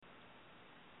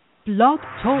Blog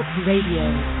Talk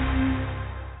Radio.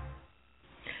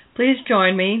 Please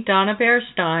join me, Donna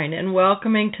Baier-Stein, in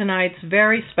welcoming tonight's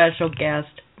very special guest,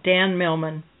 Dan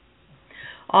Millman.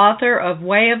 Author of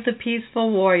Way of the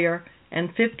Peaceful Warrior and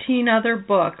 15 other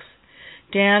books,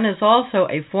 Dan is also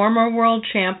a former world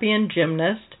champion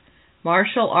gymnast,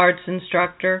 martial arts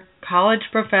instructor, college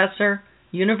professor,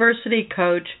 university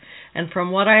coach, and from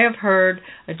what I have heard,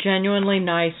 a genuinely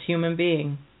nice human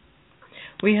being.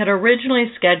 We had originally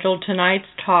scheduled tonight's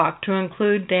talk to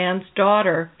include Dan's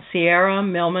daughter, Sierra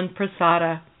Millman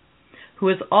Prasada, who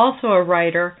is also a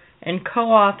writer and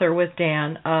co-author with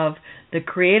Dan of The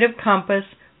Creative Compass,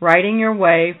 Writing Your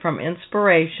Way from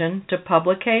Inspiration to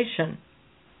Publication.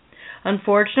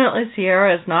 Unfortunately,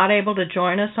 Sierra is not able to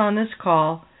join us on this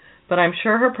call, but I'm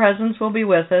sure her presence will be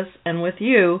with us and with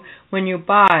you when you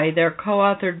buy their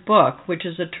co-authored book, which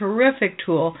is a terrific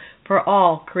tool for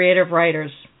all creative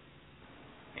writers.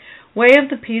 Way of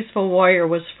the Peaceful Warrior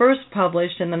was first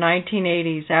published in the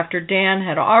 1980s after Dan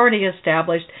had already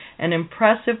established an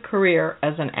impressive career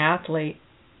as an athlete.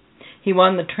 He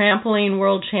won the Trampoline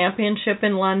World Championship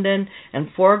in London and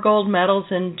 4 gold medals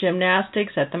in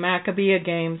gymnastics at the Maccabiah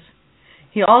Games.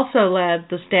 He also led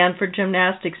the Stanford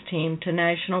gymnastics team to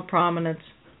national prominence.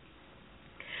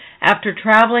 After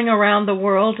traveling around the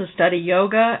world to study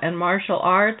yoga and martial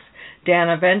arts, Dan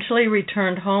eventually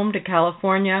returned home to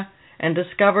California and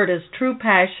discovered his true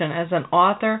passion as an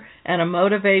author and a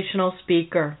motivational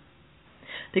speaker.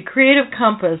 The Creative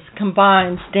Compass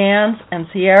combines Dan's and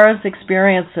Sierra's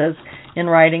experiences in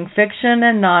writing fiction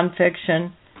and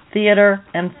nonfiction, theater,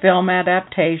 and film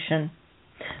adaptation.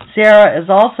 Sierra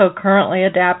is also currently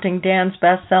adapting Dan's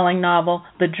best-selling novel,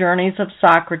 The Journeys of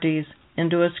Socrates,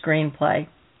 into a screenplay.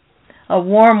 A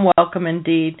warm welcome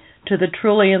indeed to the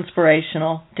truly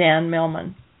inspirational Dan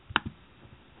Millman.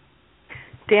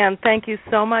 Dan, thank you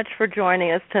so much for joining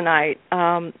us tonight.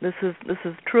 This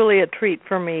is truly a treat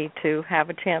for me to have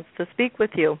a chance to speak with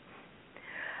you.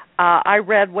 I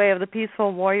read Way of the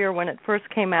Peaceful Warrior when it first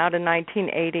came out in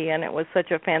 1980, and it was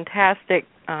such a fantastic,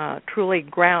 truly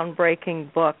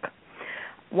groundbreaking book.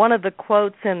 One of the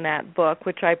quotes in that book,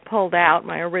 which I pulled out,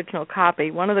 my original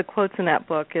copy, one of the quotes in that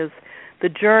book is, "The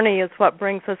journey is what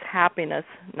brings us happiness,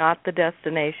 not the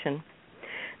destination."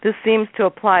 This seems to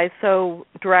apply so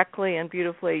directly and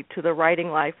beautifully to the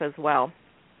writing life as well,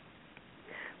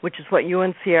 which is what you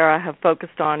and Sierra have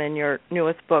focused on in your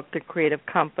newest book, The Creative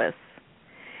Compass.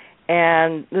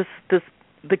 And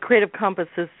The Creative Compass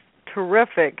is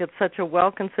terrific. It's such a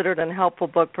well-considered and helpful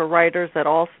book for writers at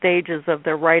all stages of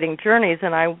their writing journeys.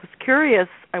 And I was curious,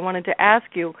 I wanted to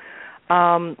ask you,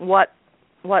 what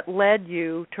led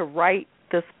you to write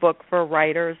this book for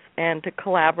writers and to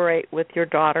collaborate with your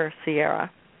daughter, Sierra?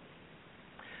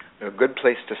 A good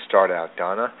place to start out,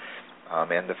 Donna.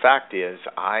 And the fact is,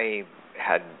 I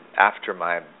had, after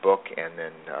my book and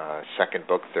then second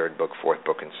book, third book, fourth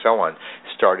book, and so on,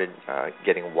 started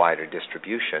getting wider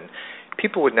distribution,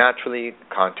 people would naturally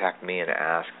contact me and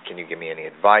ask, can you give me any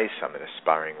advice? I'm an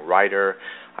aspiring writer.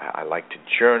 I like to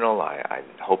journal. I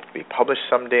hope to be published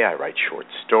someday. I write short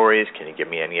stories. Can you give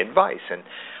me any advice? And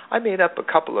I made up a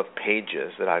couple of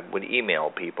pages that I would email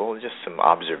people, just some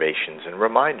observations and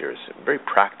reminders, very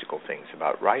practical things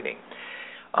about writing.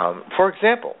 For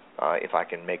example, if I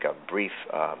can make a brief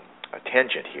a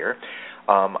tangent here,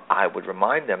 I would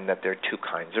remind them that there are two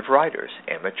kinds of writers: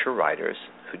 amateur writers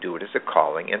who do it as a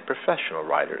calling, and professional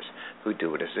writers who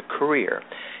do it as a career.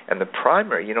 And the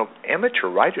primary, amateur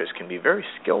writers can be very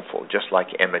skillful, just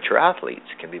like amateur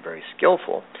athletes can be very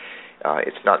skillful.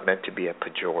 It's not meant to be a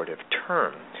pejorative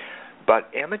term.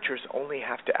 But amateurs only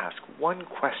have to ask one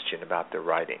question about their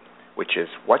writing, which is,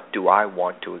 what do I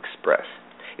want to express?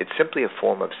 It's simply a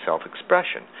form of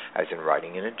self-expression, as in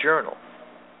writing in a journal.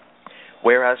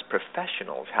 Whereas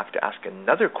professionals have to ask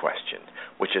another question,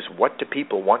 which is, what do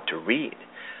people want to read?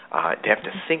 They have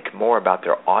to think more about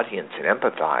their audience and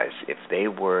empathize. If they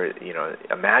were,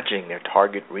 imagining their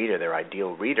target reader, their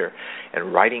ideal reader,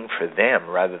 and writing for them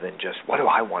rather than just, what do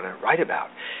I want to write about?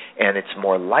 And it's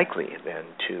more likely then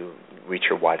to reach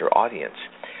a wider audience.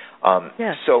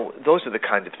 Yes. So those are the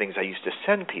kinds of things I used to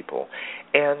send people.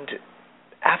 And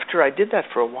after I did that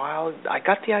for a while, I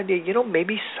got the idea,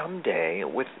 maybe someday,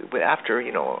 after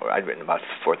I'd written about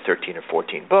 13 or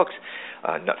 14 books,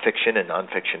 fiction and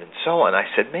nonfiction and so on, I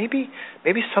said, maybe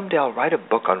someday I'll write a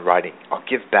book on writing. I'll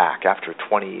give back after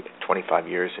 20, 25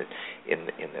 years in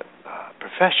the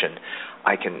profession.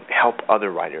 I can help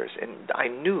other writers. And I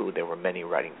knew there were many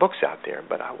writing books out there,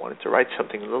 but I wanted to write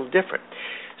something a little different.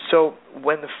 So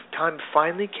when the time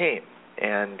finally came,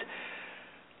 and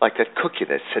like that cookie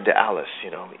that said to Alice,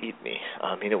 eat me.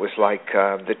 It was like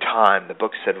the time. The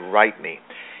book said, write me.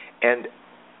 And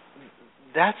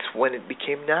that's when it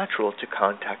became natural to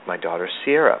contact my daughter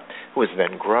Sierra, who was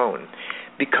then grown,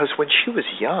 because when she was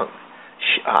young,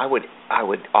 I would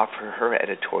offer her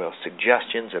editorial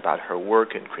suggestions about her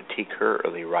work and critique her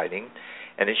early writing.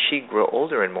 And as she grew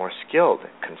older and more skilled,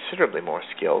 considerably more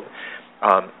skilled,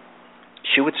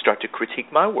 she would start to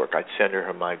critique my work. I'd send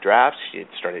her my drafts. She had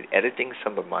started editing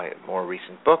some of my more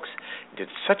recent books. Did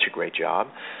such a great job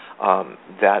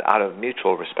that out of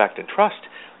mutual respect and trust,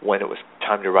 when it was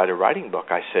time to write a writing book,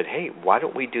 I said, hey, why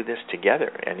don't we do this together?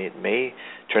 And it may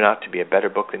turn out to be a better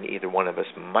book than either one of us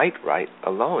might write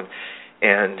alone.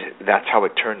 And that's how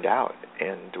it turned out.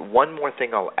 And one more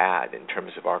thing I'll add in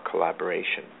terms of our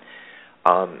collaboration.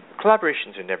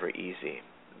 Collaborations are never easy,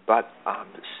 but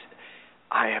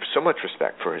I have so much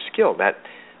respect for her skill that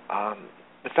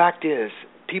the fact is,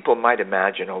 people might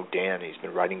imagine, Dan, he's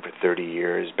been writing for 30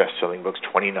 years, best-selling books,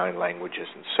 29 languages,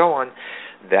 and so on,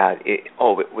 that it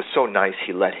was so nice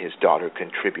he let his daughter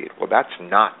contribute. Well, that's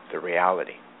not the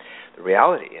reality. The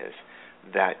reality is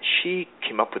that she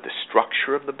came up with the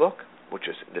structure of the book, which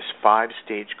is this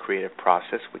 5-stage creative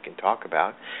process we can talk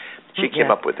about. She came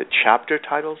up with the chapter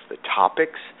titles, the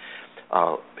topics.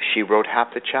 She wrote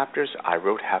half the chapters, I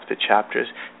wrote half the chapters,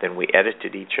 then we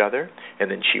edited each other,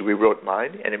 and then she rewrote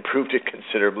mine and improved it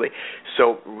considerably.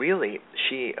 So really,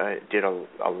 she did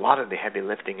a lot of the heavy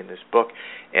lifting in this book,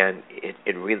 and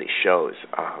it really shows.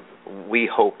 We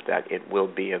hope that it will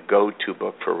be a go-to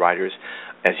book for writers,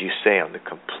 as you say, on the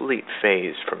complete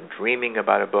phase from dreaming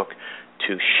about a book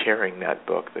to sharing that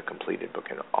book, the completed book,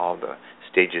 and all the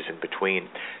stages in between,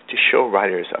 to show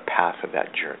writers a path of that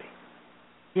journey.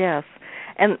 Yes,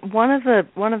 and one of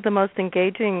the most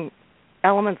engaging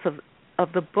elements of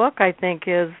the book, I think,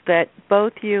 is that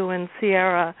both you and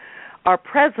Sierra are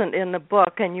present in the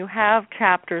book, and you have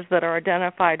chapters that are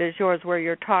identified as yours where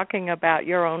you're talking about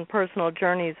your own personal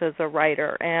journeys as a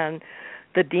writer and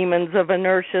the demons of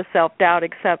inertia, self-doubt,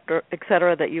 et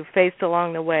cetera, that you faced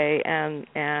along the way, and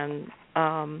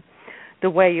the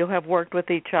way you have worked with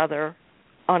each other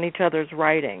on each other's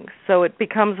writings. So it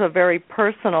becomes a very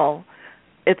personal.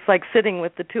 It's like sitting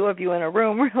with the two of you in a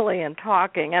room, really, and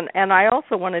talking. And I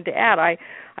also wanted to add, I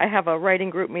have a writing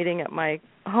group meeting at my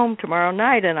home tomorrow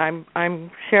night, and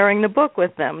I'm sharing the book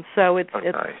with them. So it's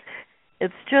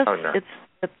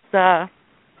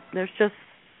there's just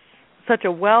such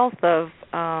a wealth of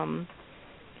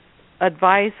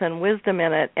advice and wisdom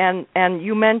in it. And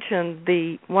you mentioned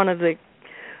one of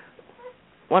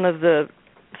the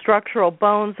structural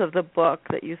bones of the book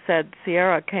that you said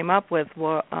Sierra came up with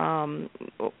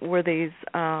were these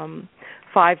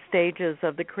 5 stages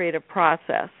of the creative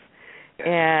process. Yes.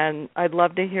 And I'd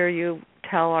love to hear you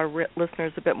tell our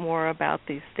listeners a bit more about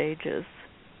these stages.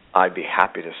 I'd be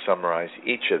happy to summarize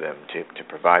each of them to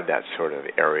provide that sort of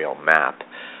aerial map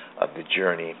of the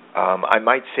journey. I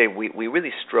might say we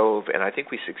really strove, and I think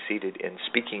we succeeded in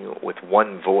speaking with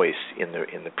one voice in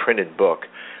the printed book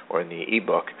or in the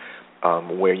e-book,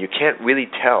 where you can't really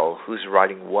tell who's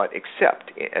writing what,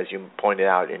 except, as you pointed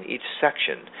out, in each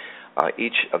section,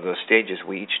 each of those stages,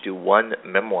 we each do one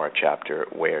memoir chapter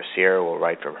where Sierra will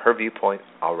write from her viewpoint,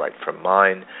 I'll write from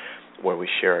mine, where we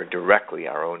share directly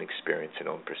our own experience and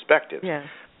own perspectives. Yes.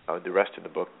 The rest of the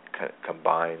book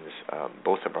combines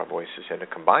both of our voices, and a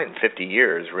combined 50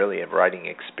 years, really, of writing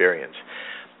experience.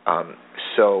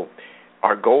 So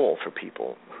our goal for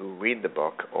people who read the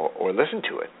book or listen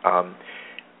to it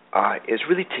is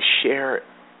really to share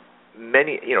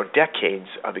many, decades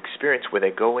of experience where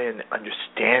they go in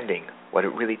understanding what it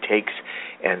really takes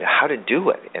and how to do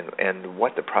it and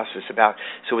what the process is about.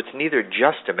 So it's neither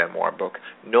just a memoir book,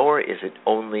 nor is it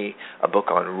only a book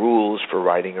on rules for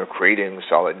writing or creating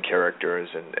solid characters,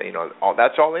 and all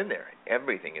that's all in there.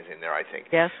 Everything is in there, I think.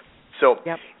 Yes. So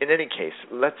in any case,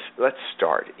 let's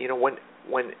start.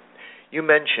 When you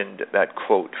mentioned that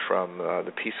quote from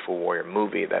the Peaceful Warrior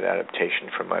movie, that adaptation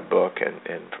from my book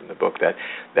and from the book, that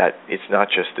it's not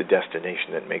just the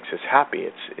destination that makes us happy,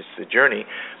 it's the journey.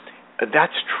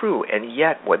 That's true, and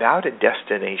yet without a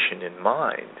destination in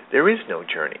mind, there is no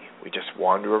journey. We just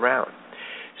wander around.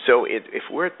 So if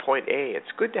we're at point A,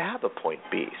 it's good to have a point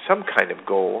B, some kind of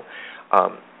goal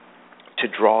to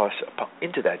draw us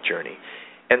into that journey.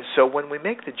 And so when we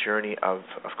make the journey of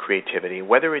creativity,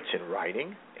 whether it's in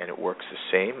writing, and it works the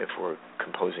same if we're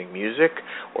composing music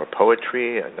or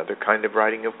poetry, another kind of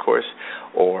writing, of course,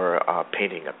 or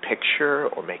painting a picture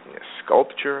or making a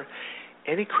sculpture,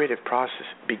 any creative process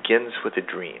begins with a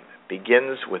dream,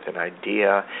 begins with an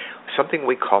idea, something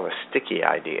we call a sticky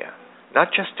idea. Not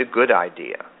just a good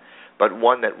idea, but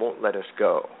one that won't let us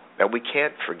go, that we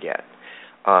can't forget,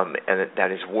 and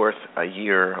that is worth a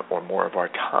year or more of our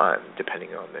time, depending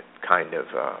on the kind of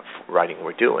writing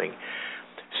we're doing.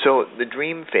 So the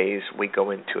dream phase we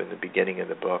go into in the beginning of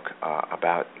the book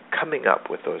about coming up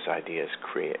with those ideas,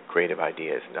 creative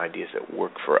ideas, and ideas that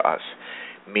work for us,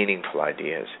 meaningful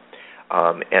ideas.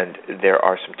 And there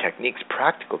are some techniques,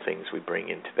 practical things we bring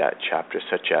into that chapter,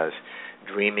 such as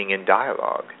dreaming in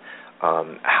dialogue,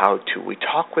 we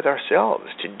talk with ourselves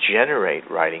to generate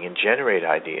writing and generate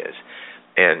ideas,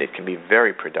 and it can be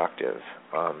very productive.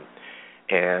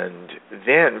 And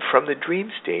then from the dream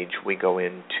stage, we go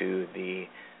into the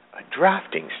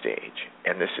drafting stage,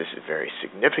 and this is very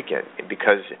significant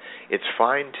because it's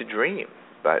fine to dream,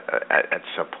 but at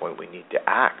some point we need to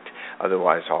act.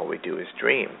 Otherwise, all we do is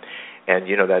dream. And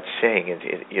you know that saying,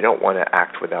 you don't want to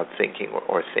act without thinking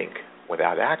or think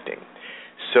without acting.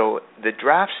 So the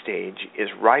draft stage is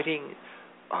writing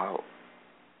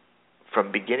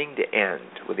from beginning to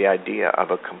end with the idea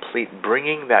of a complete,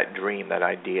 bringing that dream, that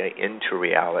idea into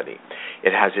reality.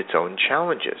 It has its own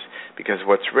challenges because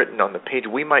what's written on the page,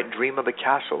 we might dream of a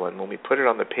castle, and when we put it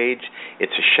on the page,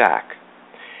 it's a shack.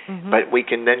 Mm-hmm. But we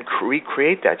can then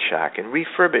recreate that shack and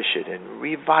refurbish it and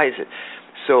revise it.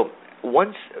 So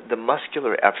once the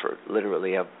muscular effort,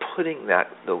 literally, of putting that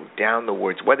down the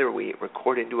words, whether we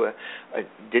record into a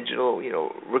digital,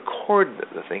 record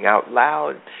the thing out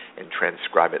loud and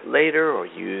transcribe it later, or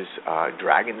use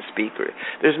Dragon Speaker.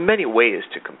 There's many ways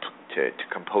to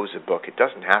compose a book. It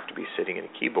doesn't have to be sitting at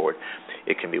a keyboard.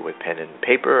 It can be with pen and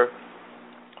paper,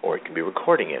 or it can be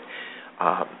recording it.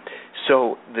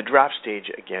 So the draft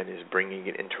stage, again, is bringing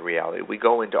it into reality. We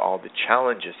go into all the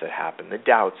challenges that happen, the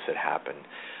doubts that happen.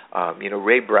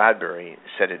 Ray Bradbury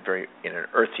said it very in an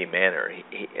earthy manner.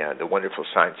 He, the wonderful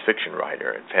science fiction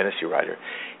writer and fantasy writer,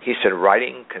 he said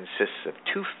writing consists of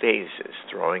two phases: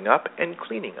 throwing up and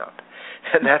cleaning up,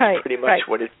 and that's pretty much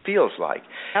what it feels like.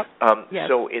 Yep. Yes.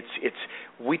 So it's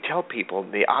we tell people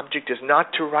the object is not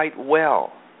to write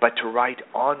well, but to write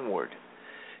onward.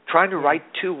 Trying to write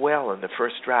too well in the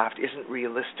first draft isn't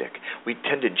realistic. We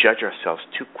tend to judge ourselves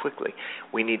too quickly.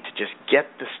 We need to just get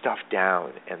the stuff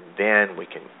down, and then we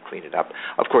can clean it up.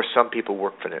 Of course, some people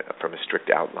work from a strict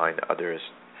outline. Others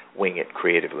wing it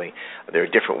creatively. There are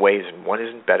different ways, and one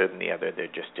isn't better than the other. They're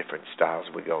just different styles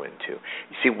we go into.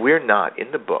 You see, we're not,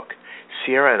 in the book,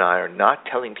 Sierra and I are not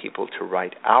telling people to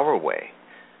write our way.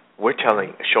 We're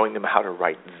showing them how to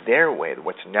write their way,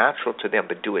 what's natural to them,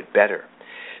 but do it better.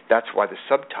 That's why the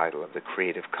subtitle of The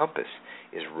Creative Compass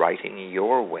is Writing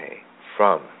Your Way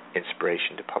from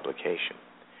Inspiration to Publication.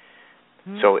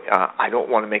 Mm-hmm. So I don't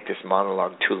want to make this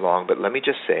monologue too long, but let me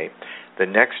just say the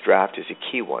next draft is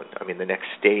a key one. The next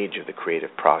stage of the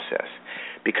creative process.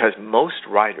 Because most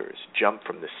writers jump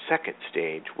from the second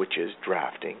stage, which is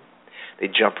drafting. They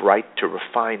jump right to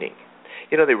refining.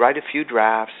 They write a few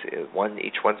drafts,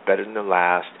 each one's better than the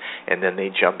last, and then they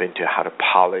jump into how to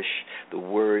polish the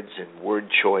words and word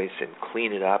choice and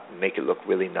clean it up and make it look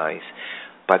really nice.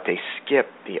 But they skip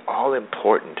the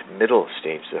all-important middle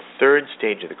stage, the third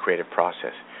stage of the creative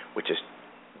process, which is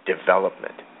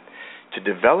development. To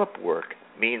develop work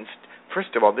means, first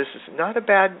of all, this is not a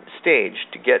bad stage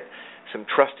to get some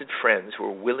trusted friends who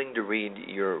are willing to read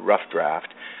your rough draft,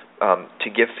 to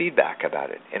give feedback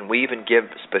about it. And we even give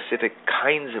specific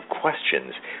kinds of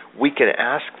questions we can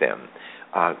ask them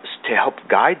to help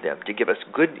guide them, to give us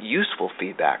good, useful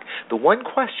feedback. The one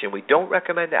question we don't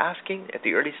recommend asking at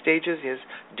the early stages is,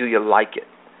 do you like it?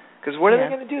 Because what are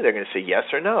they going to do? They're going to say yes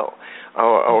or no.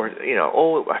 Or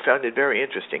I found it very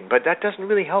interesting. But that doesn't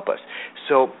really help us.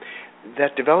 So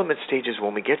that development stage is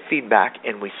when we get feedback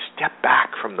and we step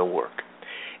back from the work.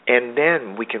 And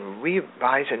then we can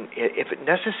revise and, if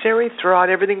necessary, throw out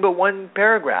everything but one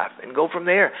paragraph and go from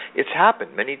there. It's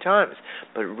happened many times.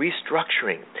 But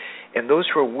restructuring. And those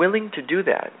who are willing to do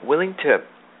that, willing to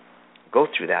go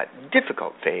through that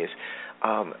difficult phase,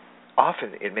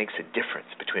 often it makes a difference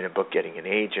between a book getting an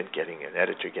agent, getting an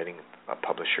editor, getting a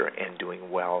publisher, and doing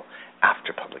well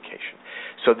after publication.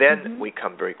 So then we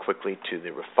come very quickly to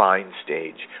the refined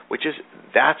stage,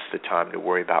 that's the time to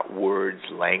worry about words,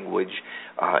 language,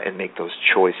 and make those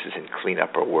choices and clean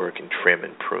up our work and trim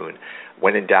and prune.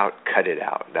 When in doubt, cut it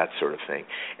out, that sort of thing.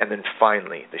 And then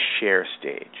finally, the share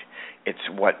stage. It's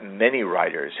what many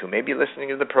writers who may be listening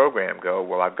to the program go,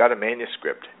 well, I've got a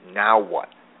manuscript, now what?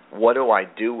 What do I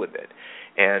do with it?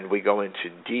 And we go into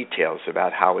details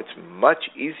about how it's much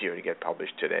easier to get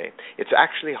published today. It's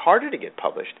actually harder to get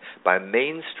published by a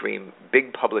mainstream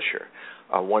big publisher,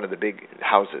 one of the big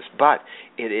houses. But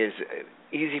it is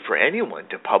easy for anyone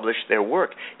to publish their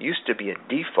work. It used to be a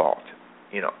default.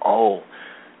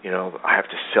 I have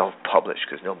to self-publish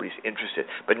because nobody's interested.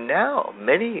 But now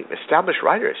many established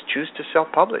writers choose to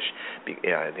self-publish. They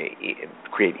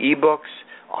create ebooks,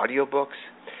 audiobooks,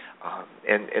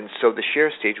 and so the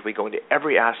share stage, we go into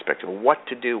every aspect of what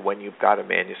to do when you've got a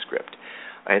manuscript.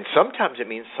 And sometimes it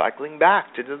means cycling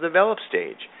back to the develop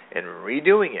stage and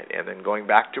redoing it and then going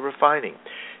back to refining.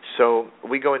 So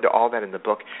we go into all that in the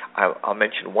book. I'll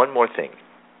mention one more thing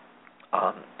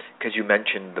because you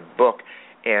mentioned the book.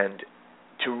 And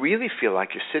to really feel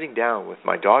like you're sitting down with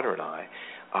my daughter and I,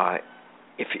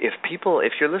 if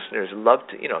your listeners love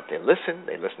to, if they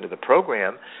listen to the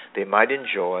program, they might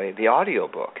enjoy the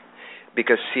audiobook.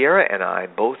 Because Sierra and I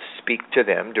both speak to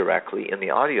them directly in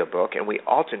the audiobook, and we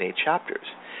alternate chapters.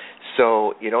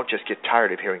 So you don't just get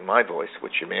tired of hearing my voice,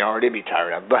 which you may already be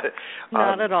tired of, but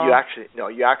not at all. You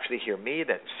actually hear me,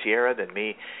 then Sierra, then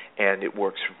me, and it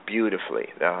works beautifully.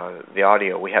 The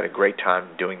audio, we had a great time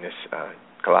doing this,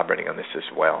 collaborating on this as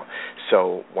well.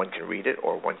 So one can read it,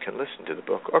 or one can listen to the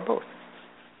book, or both.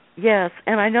 Yes,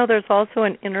 and I know there's also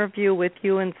an interview with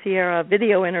you and Sierra, a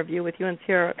video interview with you and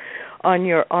Sierra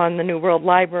on the New World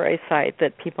Library site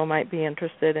that people might be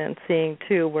interested in seeing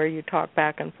too, where you talk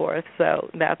back and forth. So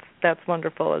that's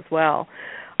wonderful as well.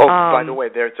 Oh, by the way,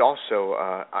 there's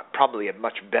also probably a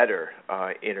much better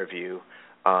interview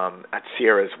at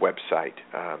Sierra's website.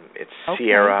 It's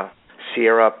okay.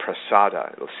 Sierra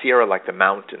Prasada. Sierra like the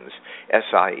mountains,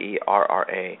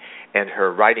 Sierra, and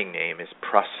her writing name is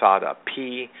Prasada,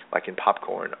 P like in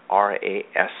popcorn, Rasada,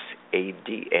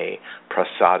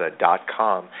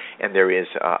 Prasada.com. And there is,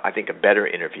 I think, a better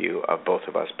interview of both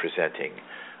of us presenting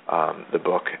the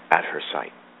book at her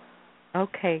site.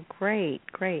 Okay, great.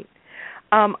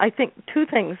 I think two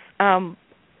things.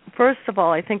 First of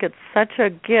all, I think it's such a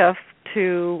gift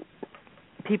to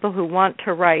people who want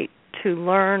to write to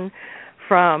learn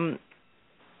from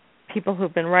people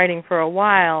who've been writing for a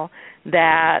while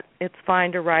that it's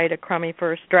fine to write a crummy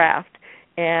first draft.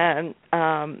 And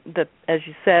that, as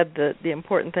you said, the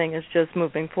important thing is just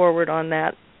moving forward on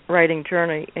that writing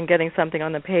journey and getting something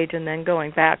on the page and then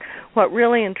going back. What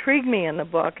really intrigued me in the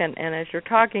book, and as you're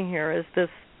talking here, is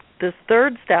this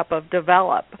third step of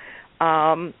develop,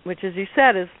 which, as you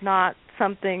said, is not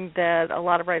something that a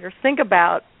lot of writers think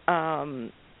about.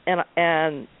 And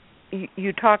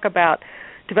you talk about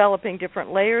developing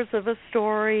different layers of a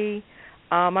story.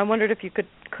 I wondered if you could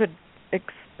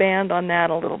expand on that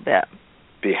a little bit.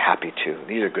 Be happy to.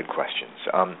 These are good questions.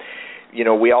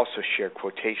 We also share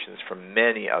quotations from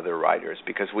many other writers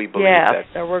because we believe that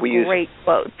there were great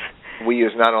quotes. We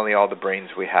use not only all the brains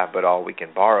we have, but all we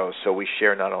can borrow. So we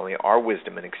share not only our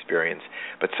wisdom and experience,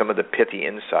 but some of the pithy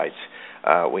insights.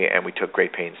 We took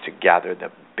great pains to gather the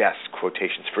best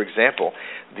quotations. For example,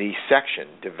 the section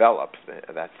Develop,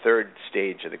 that third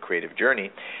stage of the creative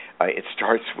journey, it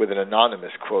starts with an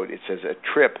anonymous quote. It says, "A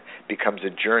trip becomes a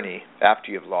journey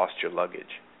after you've lost your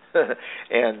luggage."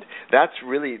 And that's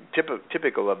really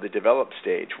typical of the develop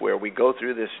stage, where we go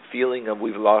through this feeling of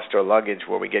we've lost our luggage,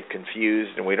 where we get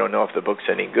confused and we don't know if the book's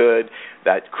any good,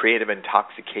 that creative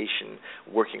intoxication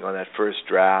working on that first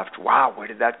draft. Wow, where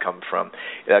did that come from?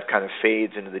 That kind of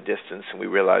fades into the distance, and we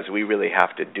realize we really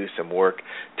have to do some work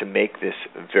to make this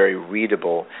very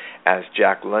readable. As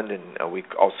Jack London, we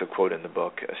also quote in the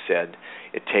book, said,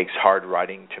 "It takes hard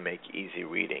writing to make easy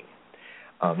reading."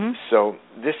 So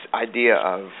this idea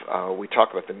of, we talk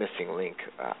about the missing link,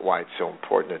 why it's so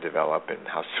important to develop and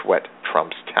how sweat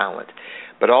trumps talent.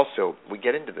 But also we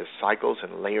get into the cycles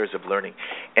and layers of learning.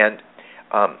 And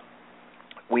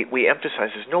we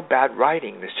emphasize there's no bad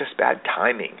writing, there's just bad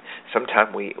timing.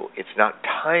 Sometimes it's not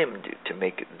timed to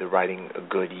make the writing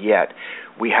good yet.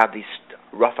 We have these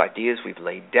rough ideas we've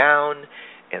laid down,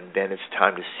 and then it's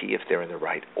time to see if they're in the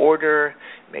right order,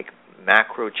 make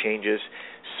macro changes.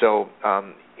 So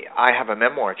I have a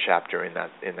memoir chapter in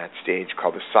that stage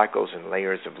called The Cycles and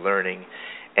Layers of Learning,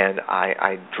 and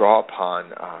I draw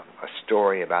upon a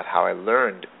story about how I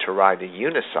learned to ride a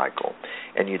unicycle.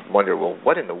 And you'd wonder, well,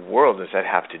 what in the world does that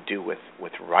have to do with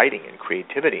writing and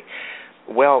creativity?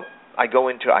 Well, I go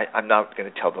into, I'm not going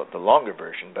to tell the longer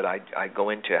version, but I go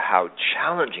into how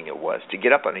challenging it was to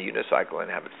get up on a unicycle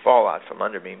and have it fall out from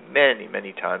under me many,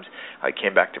 many times. I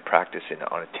came back to practice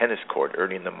on a tennis court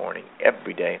early in the morning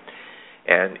every day,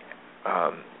 and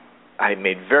I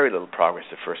made very little progress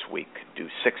the first week, do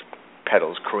 6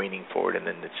 pedals careening forward, and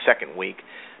then the second week,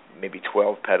 maybe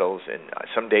 12 pedals, and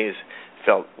some days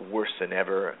felt worse than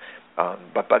ever.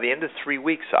 But by the end of 3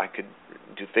 weeks, I could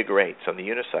do figure eights on the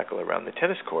unicycle around the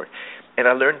tennis court. And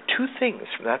I learned 2 things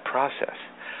from that process.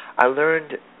 I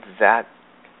learned that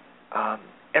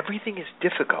everything is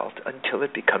difficult until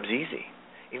it becomes easy,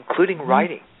 including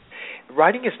writing.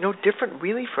 writing is no different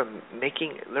really from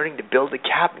learning to build a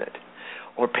cabinet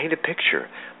or paint a picture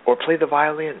or play the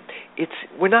violin.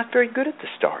 We're not very good at the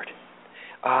start.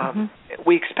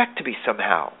 We expect to be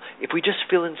somehow. If we just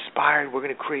feel inspired, we're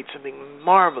going to create something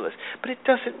marvelous. But it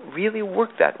doesn't really work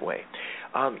that way.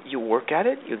 You work at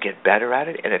it, you get better at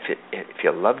it, and if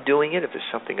you love doing it, if there's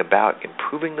something about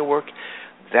improving the work,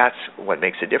 that's what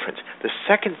makes a difference. The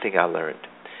second thing I learned,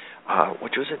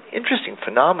 which was an interesting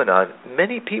phenomenon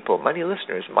many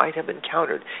listeners might have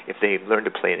encountered if they learned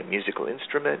to play a musical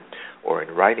instrument or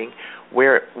in writing,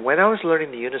 where when I was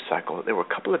learning the unicycle, there were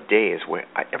a couple of days where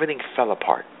everything fell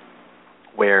apart,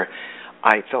 where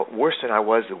I felt worse than I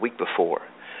was the week before,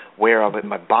 where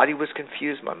my body was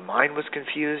confused, my mind was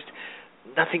confused,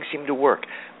 nothing seemed to work.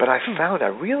 But I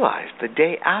realized the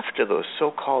day after those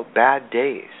so-called bad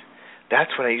days,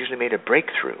 that's when I usually made a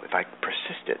breakthrough if I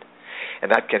persisted.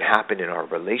 And that can happen in our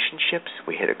relationships.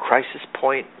 We hit a crisis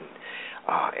point,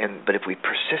 but if we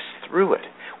persist through it,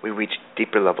 we reach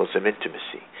deeper levels of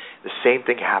intimacy. The same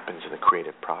thing happens in the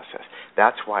creative process.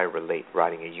 That's why I relate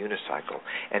writing a unicycle.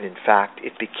 And in fact,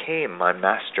 it became my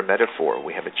master metaphor.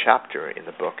 We have a chapter in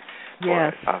the book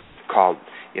called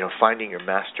Finding Your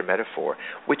Master Metaphor,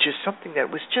 which is something that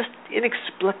was just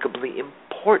inexplicably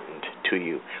important to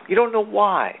you. You don't know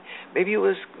why. Maybe it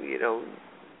was,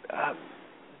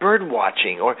 bird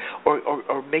watching or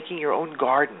making your own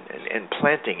garden and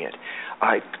planting it.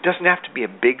 It doesn't have to be a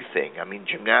big thing. I mean,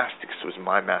 gymnastics was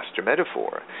my master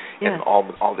metaphor. Yes. And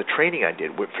all the training I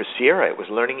did. For Sierra, it was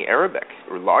learning Arabic.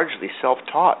 We were largely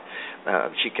self-taught.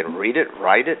 She can read it,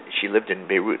 write it. She lived in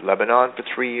Beirut, Lebanon for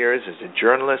 3 years as a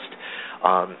journalist.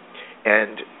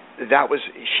 And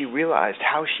she realized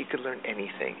how she could learn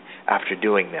anything after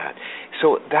doing that.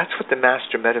 So that's what the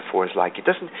master metaphor is like. It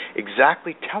doesn't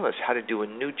exactly tell us how to do a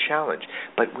new challenge,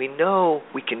 but we know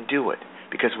we can do it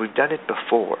because we've done it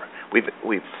before.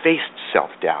 We've faced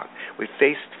self-doubt, we've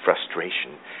faced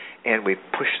frustration, and we've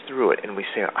pushed through it, and we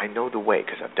say, I know the way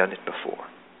because I've done it before.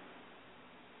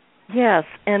 Yes,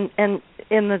 and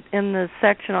in the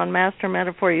section on master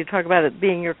metaphor, you talk about it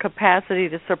being your capacity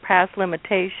to surpass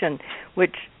limitation,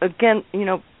 which again,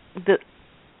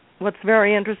 what's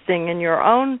very interesting in your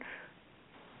own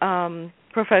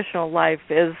professional life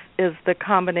is the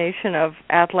combination of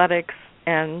athletics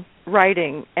and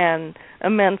writing and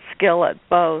immense skill at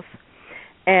both.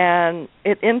 And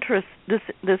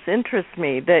this interests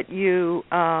me that you.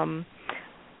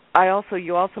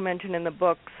 You also mentioned in the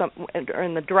book, or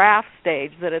in the draft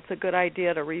stage, that it's a good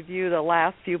idea to review the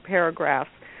last few paragraphs,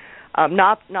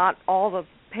 not all the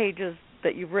pages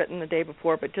that you've written the day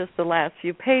before, but just the last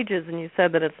few pages. And you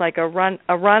said that it's like a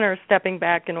runner stepping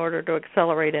back in order to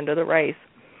accelerate into the race.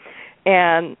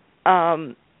 And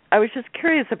I was just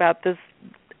curious about this.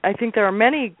 I think there are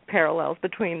many parallels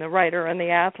between the writer and the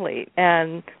athlete,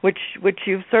 and which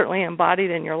you've certainly embodied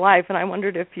in your life. And I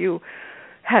wondered if you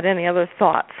had any other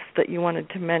thoughts that you wanted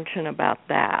to mention about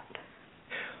that.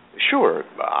 Sure.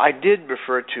 I did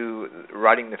refer to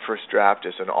writing the first draft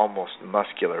as an almost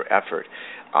muscular effort.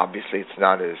 Obviously, it's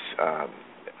not as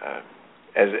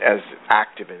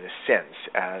active in a sense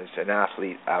as an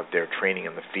athlete out there training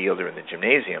in the field or in the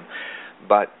gymnasium,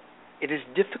 but it is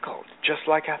difficult, just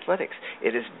like athletics.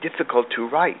 It is difficult to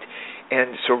write,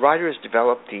 and so writers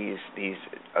develop these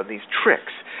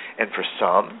tricks. And for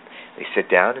some, they sit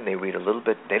down and they read a little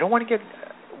bit. They don't want to get.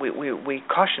 We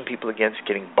caution people against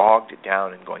getting bogged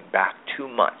down and going back too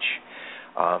much,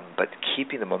 but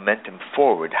keeping the momentum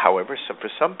forward. However, for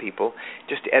some people,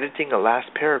 just editing a last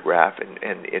paragraph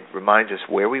and it reminds us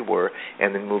where we were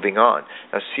and then moving on.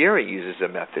 Now, Sierra uses a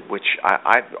method which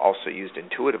I've also used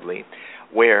intuitively,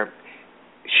 where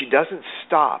she doesn't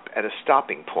stop at a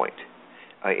stopping point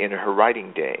in her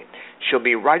writing day. She'll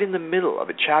be right in the middle of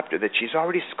a chapter that she's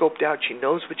already scoped out. She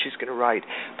knows what she's going to write,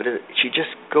 but she just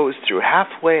goes through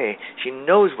halfway. She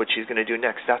knows what she's going to do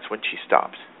next. That's when she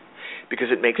stops, because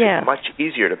it makes it much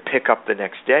easier to pick up the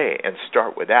next day and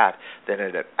start with that than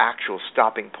at an actual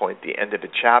stopping point, the end of a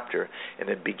chapter, and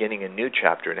then beginning a new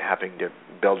chapter and having to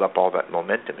build up all that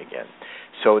momentum again.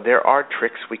 So there are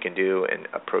tricks we can do and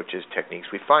approaches, techniques.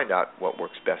 We find out what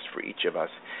works best for each of us.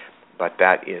 But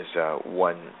that is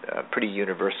one pretty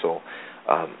universal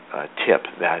tip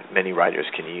that many writers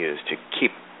can use to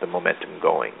keep the momentum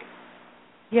going.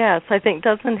 Yes, I think,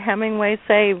 doesn't Hemingway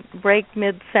say break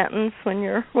mid-sentence when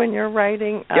you're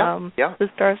writing? Yeah. The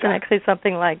Stars can actually say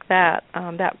something like that.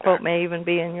 That quote may even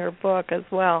be in your book as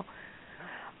well.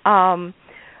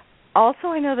 Also,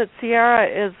 I know that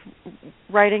Sierra is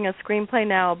writing a screenplay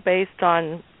now based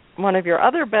on one of your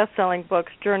other best-selling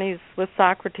books, Journeys with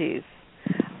Socrates.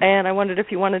 And I wondered if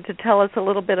you wanted to tell us a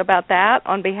little bit about that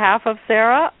on behalf of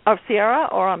Sierra,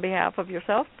 or on behalf of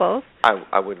yourself, both.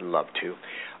 I would love to.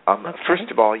 Okay.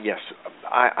 First of all, yes,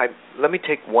 let me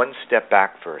take one step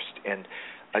back first and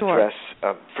address,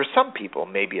 for some people,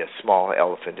 maybe a small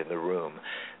elephant in the room.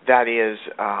 That is,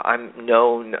 I'm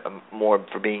known more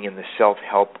for being in the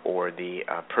self-help or the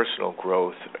personal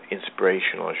growth,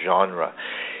 inspirational genre.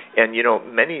 And,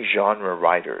 many genre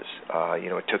writers,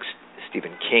 it took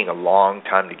Stephen King a long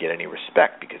time to get any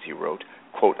respect because he wrote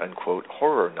quote-unquote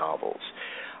horror novels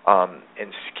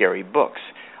and scary books.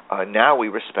 Now we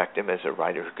respect him as a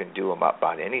writer who can do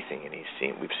about anything,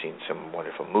 and we've seen some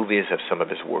wonderful movies of some of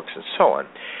his works and so on.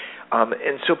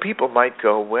 And so people might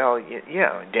go, well,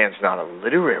 yeah, Dan's not a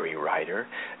literary writer.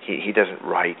 He doesn't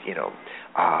write,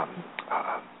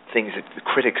 things that the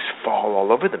critics fall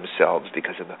all over themselves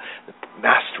because of the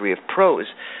mastery of prose.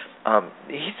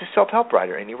 He's a self-help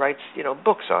writer, and he writes,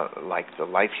 books like The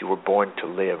Life You Were Born to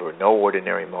Live or No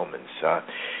Ordinary Moments.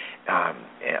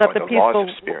 But the Laws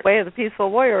of Spirit. Way of the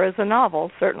Peaceful Warrior is a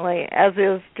novel, certainly, as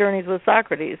is Journeys with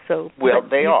Socrates. So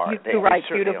they are. You write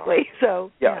beautifully.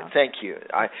 So yeah, thank you.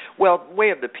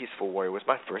 Way of the Peaceful Warrior was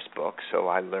my first book, so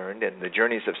I learned. And the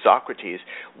Journeys of Socrates,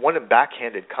 one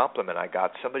backhanded compliment I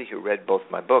got. Somebody who read both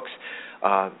my books,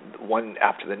 one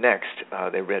after the next,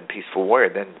 they read Peaceful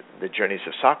Warrior, then the Journeys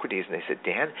of Socrates, and they said,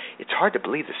 Dan, it's hard to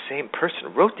believe the same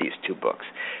person wrote these two books,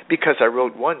 because I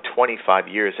wrote one 25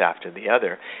 years after the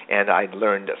other, and I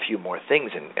learned a few more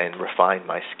things and refined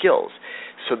my skills.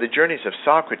 So the Journeys of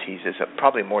Socrates is a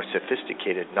probably more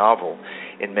sophisticated novel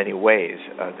in many ways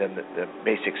than the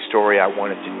basic story I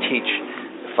wanted to teach,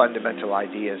 the fundamental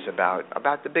ideas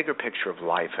about the bigger picture of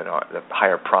life and the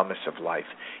higher promise of life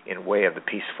in Way of the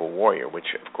Peaceful Warrior,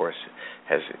 which, of course,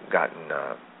 has gotten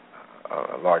a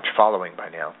large following by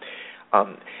now.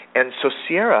 And so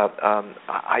Sierra,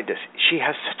 she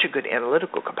has such a good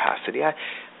analytical capacity.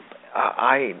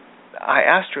 I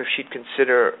asked her if she'd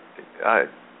consider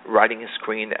writing a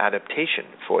screen adaptation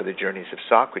for the Journeys of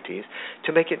Socrates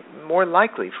to make it more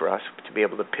likely for us to be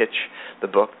able to pitch the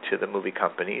book to the movie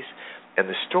companies and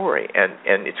the story.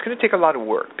 And it's going to take a lot of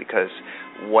work, because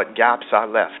what gaps I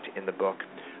left in the book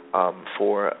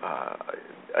for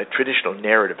a traditional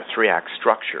narrative, a 3-act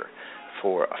structure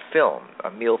for a film,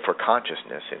 A Meal for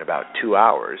Consciousness, in about 2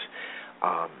 hours,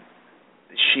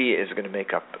 she is going to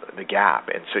make up the gap.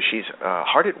 And so she's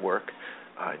hard at work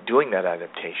doing that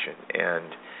adaptation.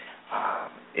 And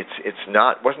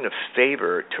wasn't a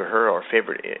favor to her or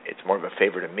it's more of a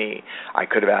favor to me. I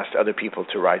could have asked other people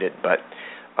to write it, but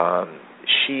I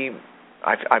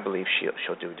believe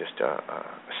she'll do just a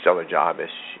stellar job as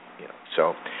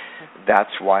so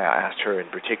that's why I asked her in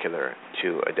particular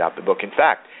to adapt the book. In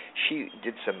fact, she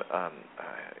did some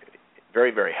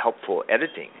very, very helpful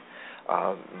editing.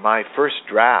 My first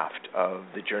draft of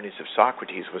the Journeys of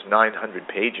Socrates was 900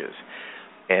 pages,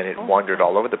 and it wandered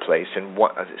all over the place. And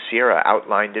Sierra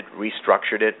outlined it,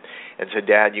 restructured it, and said,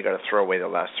 Dad, you got to throw away the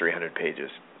last 300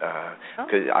 pages,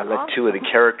 because I let two of the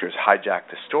characters hijack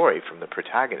the story from the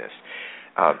protagonist.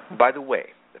 By the way,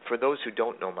 for those who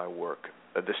don't know my work,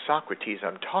 the Socrates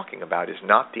I'm talking about is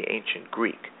not the ancient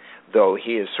Greek, though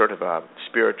he is sort of a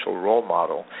spiritual role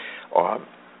model or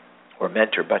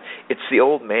mentor, but it's the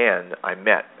old man I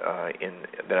met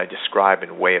that I describe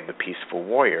in Way of the Peaceful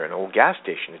Warrior, an old gas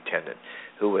station attendant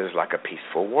who was like a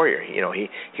peaceful warrior.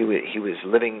 He was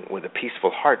living with a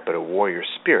peaceful heart but a warrior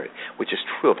spirit, which is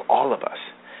true of all of us.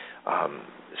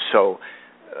 So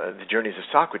the Journeys of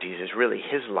Socrates is really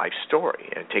his life story,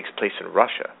 and it takes place in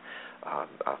Russia,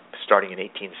 starting in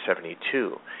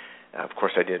 1872. Of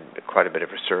course, I did quite a bit of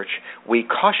research. We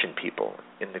caution people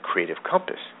in the Creative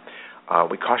Compass.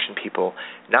 We caution people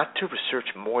not to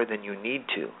research more than you need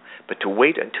to, but to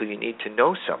wait until you need to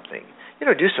know something.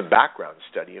 Do some background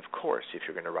study, of course, if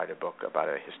you're going to write a book about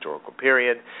a historical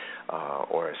period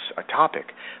or a topic.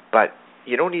 But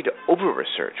you don't need to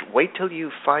over-research. Wait till you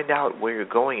find out where you're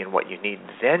going and what you need,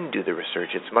 then do the research.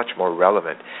 It's much more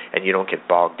relevant, and you don't get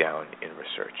bogged down in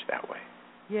research that way.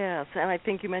 Yes, and I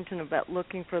think you mentioned about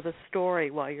looking for the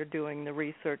story while you're doing the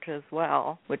research as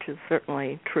well, which is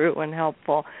certainly true and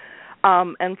helpful.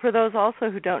 And for those also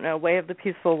who don't know, Way of the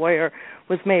Peaceful Warrior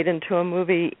was made into a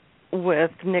movie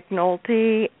with Nick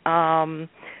Nolte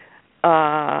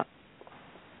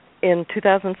in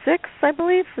 2006, I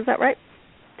believe. Is that right?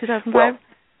 2005? Well,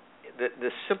 the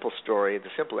simple story, the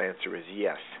simple answer is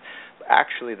yes.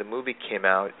 Actually, the movie came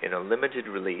out in a limited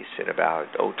release in about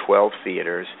 12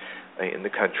 theaters in the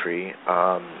country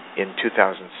in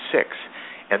 2006.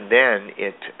 And then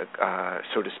it,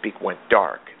 so to speak, went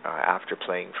dark. After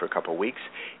playing for a couple of weeks,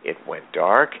 it went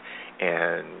dark,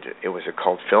 and it was a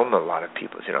cult film. A lot of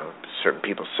people, certain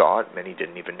people saw it. Many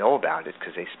didn't even know about it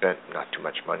because they spent not too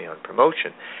much money on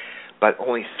promotion. But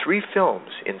only 3 films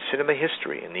in cinema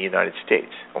history in the United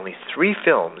States, only 3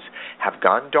 films have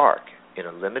gone dark in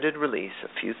a limited release, a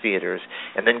few theaters,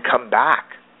 and then come back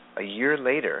a year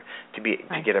later to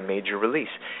get a major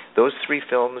release. Those 3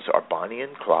 films are Bonnie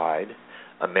and Clyde,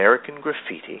 American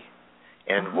Graffiti,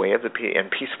 and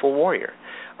and Peaceful Warrior.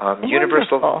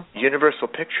 Universal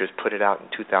Pictures put it out in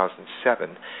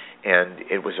 2007, and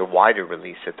it was a wider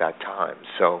release at that time.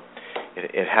 So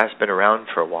it has been around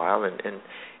for a while, and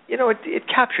it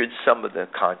captured some of the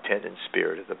content and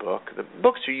spirit of the book. The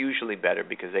books are usually better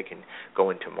because they can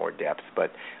go into more depth,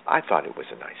 but I thought it was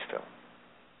a nice film.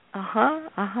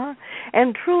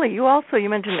 And truly, you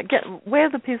mentioned again, Way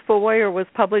of the Peaceful Warrior was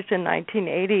published in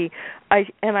 1980.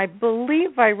 I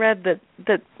believe I read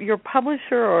that your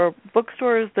publisher or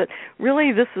bookstores, that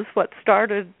really this is what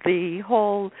started the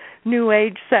whole New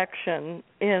Age section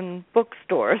in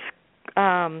bookstores.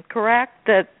 Correct?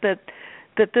 That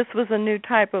this was a new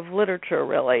type of literature,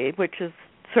 really, which is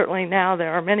certainly now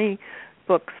there are many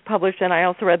books published. And I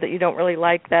also read that you don't really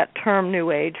like that term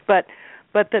New Age, but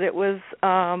that it was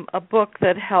a book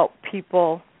that helped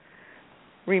people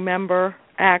remember,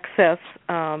 access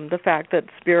the fact that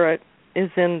spirit is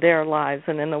in their lives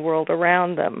and in the world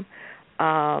around them.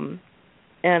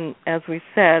 And as we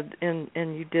said, and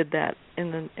you did that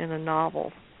in a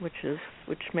novel, which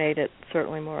made it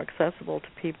certainly more accessible to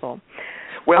people.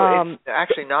 Well, it's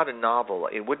actually not a novel.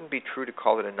 It wouldn't be true to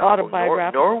call it a novel,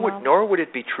 nor would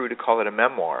it be true to call it a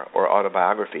memoir or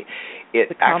autobiography.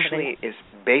 It actually is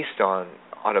based on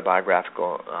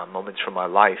autobiographical moments from my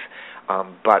life,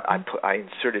 but I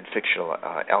inserted fictional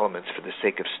elements for the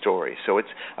sake of story. So it's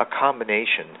a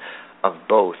combination of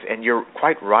both. And you're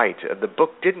quite right. The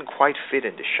book didn't quite fit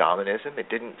into shamanism. It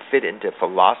didn't fit into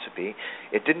philosophy.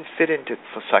 It didn't fit into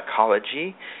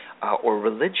psychology or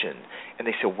religion. And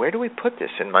they said, where do we put this?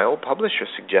 And my old publisher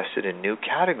suggested a new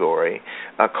category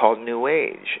called New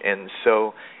Age. And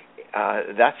so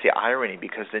that's the irony,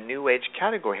 because the New Age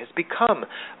category has become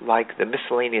like the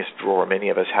miscellaneous drawer many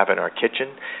of us have in our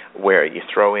kitchen, where you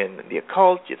throw in the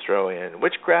occult, you throw in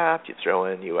witchcraft, you throw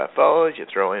in UFOs, you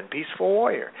throw in Peaceful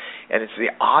Warrior. And it's the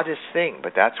oddest thing,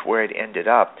 but that's where it ended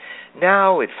up.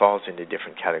 Now it falls into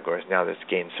different categories. Now that's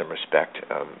gained some respect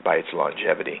by its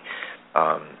longevity.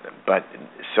 But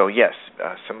so yes,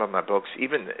 some of my books,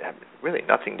 even have really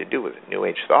nothing to do with New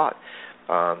Age thought,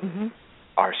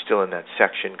 are still in that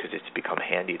section because it's become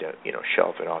handy to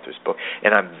shelf an author's book.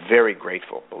 And I'm very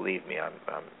grateful. Believe me, I'm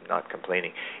not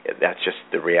complaining. That's just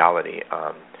the reality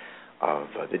of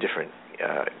the different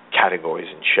categories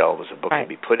and shelves a book can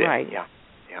be put in.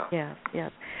 Yeah.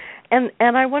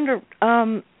 And I wonder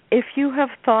if you have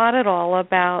thought at all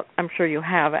about, I'm sure you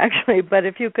have actually, but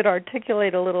if you could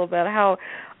articulate a little bit how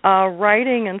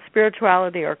writing and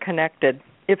spirituality are connected,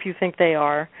 if you think they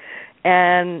are,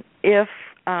 and if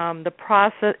the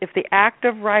process, if the act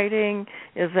of writing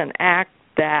is an act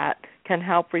that can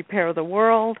help repair the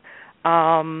world.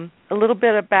 A little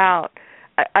bit about,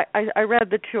 I read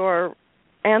that your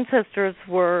ancestors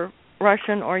were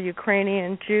Russian or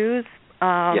Ukrainian Jews.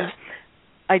 Yes.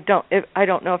 I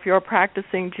don't know if you're a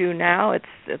practicing Jew now.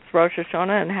 It's Rosh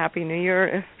Hashanah and Happy New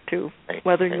Year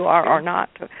whether you are or not,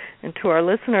 and to our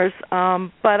listeners.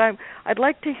 But I'd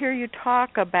like to hear you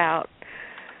talk about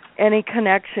any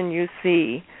connection you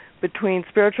see between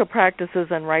spiritual practices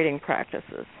and writing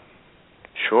practices.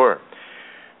 Sure.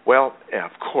 Well,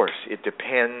 of course, it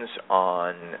depends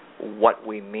on what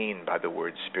we mean by the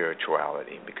word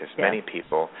spirituality, because many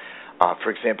people, for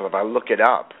example, if I look it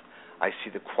up, I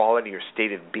see the quality or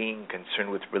state of being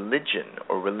concerned with religion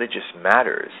or religious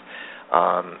matters.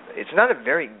 It's not a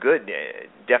very good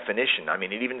definition. I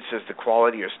mean, it even says the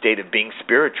quality or state of being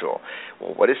spiritual.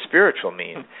 Well, what does spiritual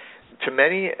mean? To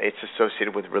many, it's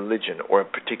associated with religion or a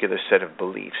particular set of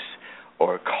beliefs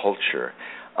or culture.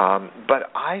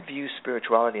 But I view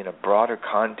spirituality in a broader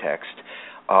context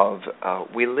of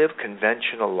we live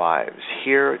conventional lives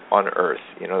here on Earth.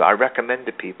 I recommend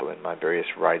to people in my various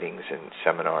writings and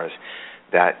seminars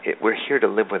that we're here to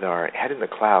live with our head in the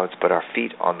clouds but our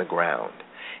feet on the ground.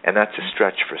 And that's a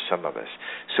stretch for some of us.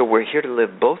 So we're here to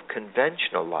live both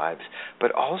conventional lives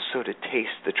but also to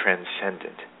taste the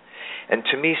transcendent. And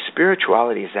to me,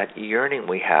 spirituality is that yearning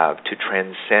we have to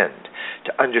transcend,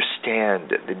 to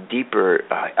understand the deeper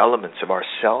elements of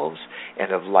ourselves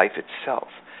and of life itself,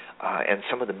 and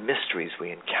some of the mysteries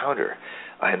we encounter,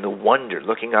 and the wonder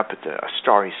looking up at a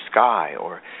starry sky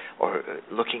or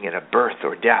looking at a birth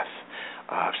or death.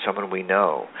 someone we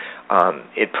know.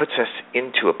 It puts us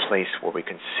into a place where we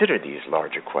consider these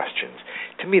larger questions.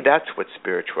 To me, that's what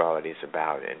spirituality is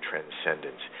about, and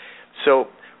transcendence. So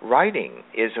writing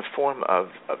is a form of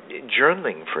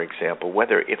journaling, for example,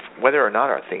 whether or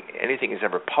not anything is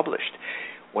ever published.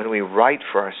 When we write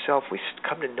for ourselves, we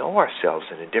come to know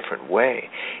ourselves in a different way.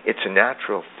 It's a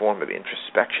natural form of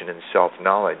introspection and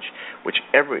self-knowledge, which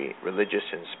every religious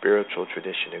and spiritual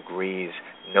tradition agrees,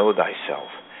 know thyself.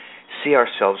 See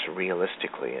ourselves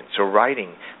realistically. And so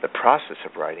writing, the process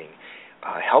of writing,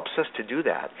 helps us to do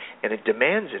that, and it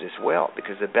demands it as well,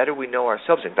 because the better we know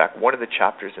ourselves, in fact, one of the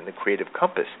chapters in the Creative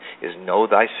Compass is know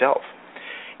thyself.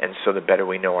 And so the better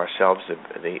we know ourselves,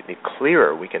 the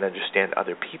clearer we can understand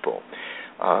other people.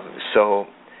 So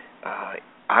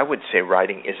I would say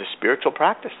writing is a spiritual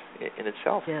practice in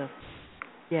itself.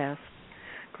 Yes.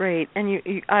 Great. And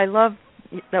I love,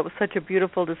 that was such a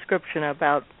beautiful description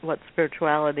about what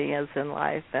spirituality is in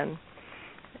life, and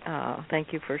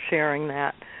thank you for sharing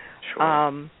that.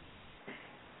 Sure.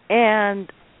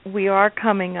 And we are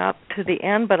coming up to the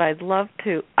end, but I'd love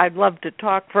to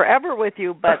talk forever with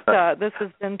you, but this has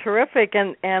been terrific,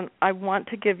 and I want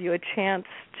to give you a chance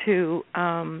to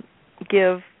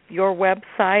give your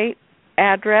website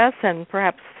address and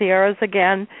perhaps Sierra's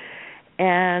again,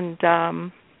 and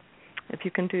if you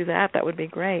can do that, that would be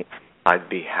great. I'd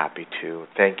be happy to.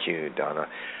 Thank you, Donna.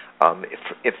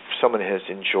 If someone has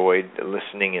enjoyed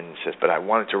listening and says, but I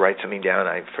wanted to write something down,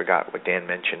 I forgot what Dan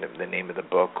mentioned, the name of the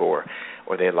book, or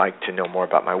they'd like to know more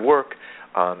about my work,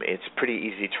 it's pretty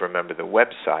easy to remember the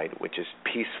website, which is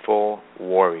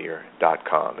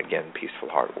peacefulwarrior.com. Again, Peaceful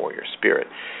Heart Warrior Spirit.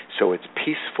 So it's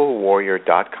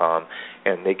peacefulwarrior.com,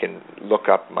 and they can look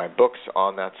up my books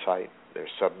on that site. There's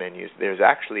submenus. There's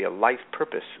actually a life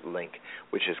purpose link,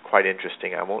 which is quite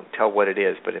interesting. I won't tell what it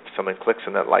is, but if someone clicks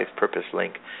on that life purpose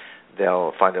link,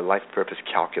 they'll find a life purpose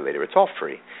calculator. It's all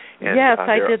free. And, yes,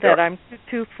 I did that. I'm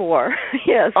 224.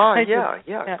 Yes. Oh,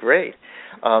 yeah, great.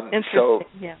 Interesting.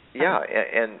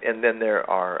 And then there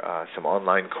are some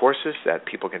online courses that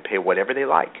people can pay whatever they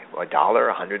like, $1,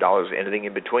 $100, anything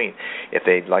in between. If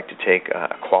they'd like to take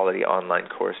a quality online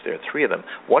course, there are 3 of them.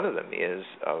 One of them is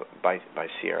by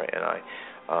Sierra and I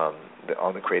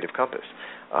on the Creative Compass,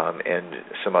 and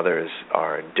some others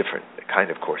are different kind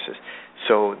of courses.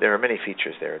 So there are many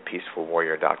features there at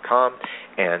peacefulwarrior.com,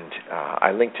 and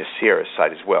I link to Sierra's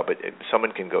site as well, but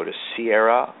someone can go to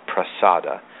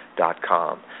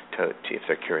sierraprasada.com if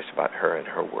they're curious about her and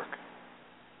her work.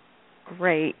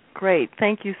 Great.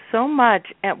 Thank you so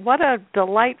much. And what a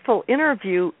delightful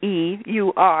interviewee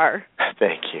you are.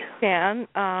 Thank you. Dan,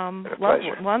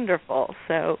 pleasure. Wonderful.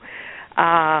 So,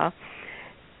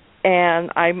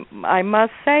 and I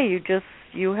must say,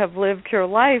 you have lived your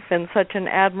life in such an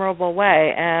admirable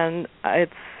way, and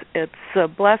it's a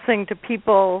blessing to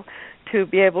people to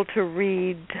be able to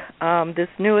read this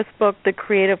newest book, The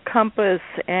Creative Compass,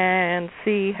 and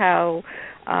see how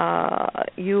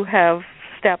you have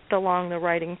stepped along the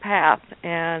writing path,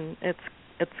 and it's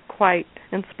quite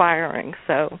inspiring.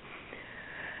 So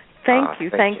thank you.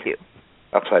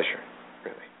 A pleasure.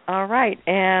 All right,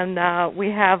 and we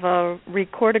have a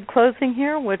recorded closing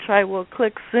here, which I will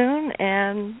click soon,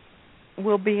 and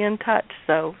we'll be in touch.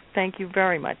 So thank you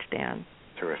very much, Dan.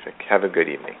 Terrific. Have a good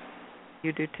evening.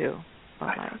 You do too.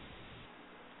 Bye-bye.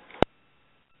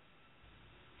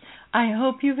 I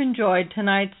hope you've enjoyed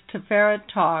tonight's Tiferet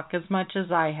Talk as much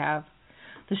as I have.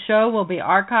 The show will be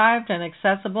archived and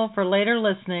accessible for later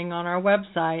listening on our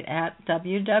website at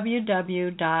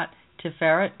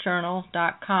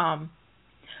www.tiferetjournal.com.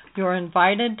 You're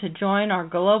invited to join our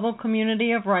global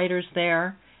community of writers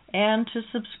there and to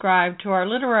subscribe to our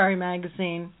literary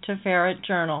magazine, Tiferet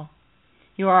Journal.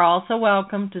 You are also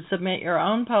welcome to submit your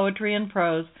own poetry and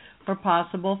prose for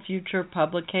possible future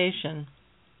publication.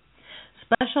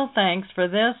 Special thanks for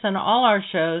this and all our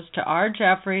shows to R.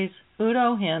 Jeffries,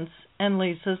 Udo Hintz, and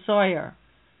Lisa Sawyer.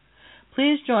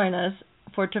 Please join us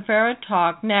for Tiferet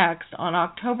Talk next on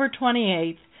October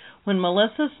 28th when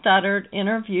Melissa Studdard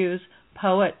interviews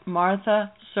poet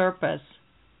Martha Serpis.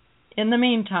 In the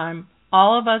meantime,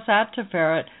 all of us at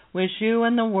Tiferet wish you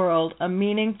and the world a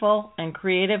meaningful and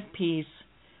creative peace.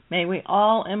 May we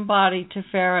all embody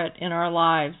Tiferet in our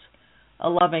lives, a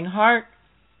loving heart,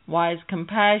 wise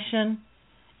compassion,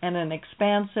 and an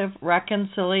expansive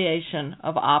reconciliation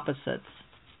of opposites.